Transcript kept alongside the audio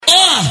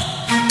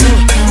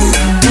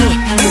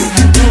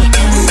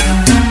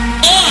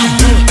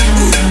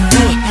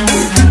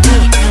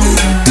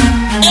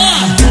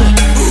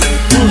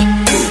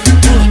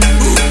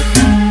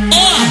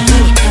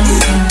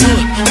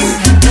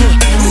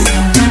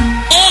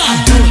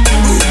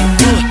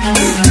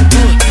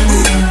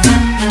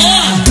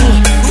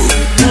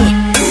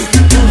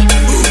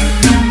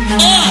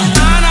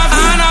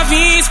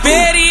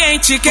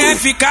hoje quer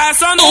ficar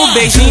só no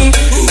beijinho.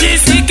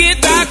 Disse que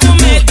tá com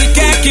medo e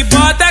quer que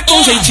bota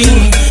com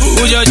jeitinho.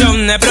 O JhoJhow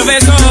não é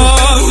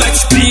professor, vai te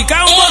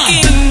explicar um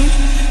pouquinho.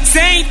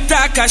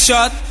 Senta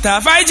caixota,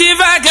 vai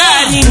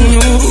devagarinho.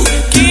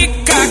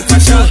 Quica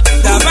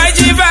caixota, vai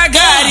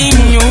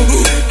devagarinho.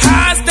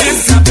 Rasta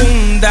essa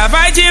bunda,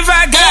 vai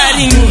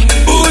devagarinho.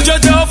 O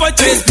JhoJhow vai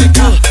te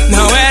explicar,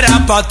 não era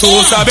pra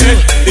tu saber.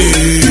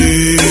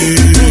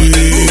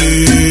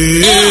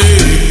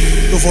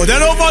 Tô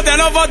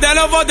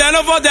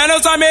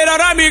fodendo sua melhor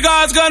amiga,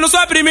 rasgando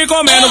sua prima e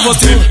comendo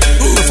você.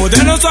 Tô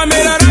fodendo sua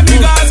melhor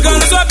amiga,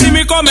 rasgando sua prima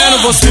e comendo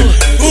você.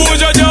 O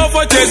JhoJhow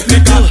foi te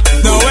explicar,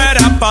 não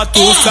era pra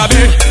tu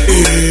saber.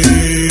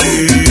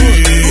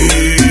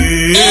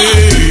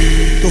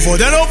 Tô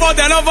fodendo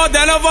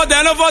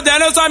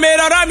sua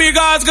melhor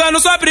amiga, rasgando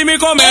sua prima e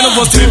comendo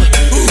você.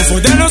 Tô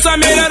fodendo sua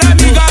melhor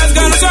amiga,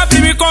 rasgando sua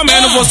prima e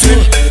comendo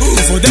você.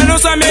 Tô fodendo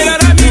sua melhor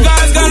amiga,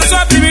 rasgando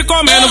sua prima e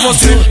comendo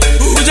você.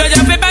 O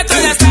JhoJhow foi pra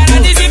toda essa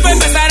sarada e se foi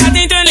pra sarada,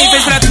 então ele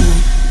fez pra tu.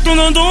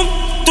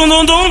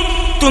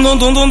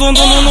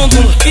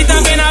 E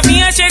também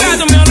novinha chega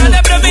do meu lado,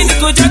 aproveita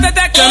que o JhoJhow tá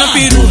tacando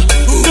peru.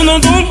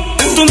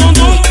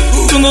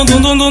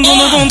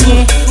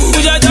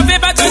 O JhoJhow foi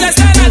pra toda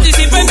essa sarada e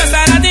se foi pra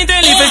sarada, então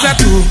ele fez pra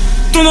tu.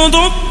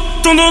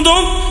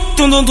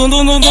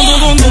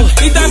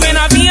 E também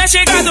novinha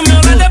chega do meu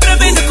lado,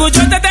 aproveita que o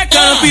JhoJhow tá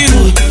tacando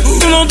peru.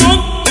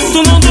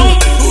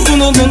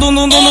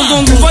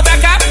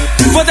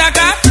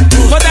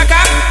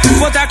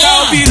 Vou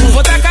tacar o peru,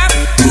 vou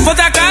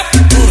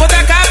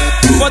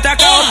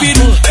tacar o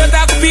peru. Eu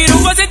taco o peru,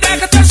 você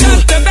taca tua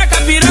chata. Eu taco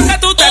a piroca,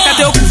 tu taca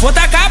teu cu. Vou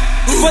tacar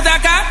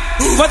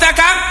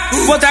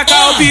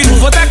o peru,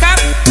 vou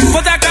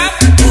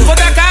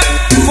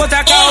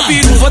tacar o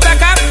peru, vou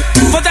tacar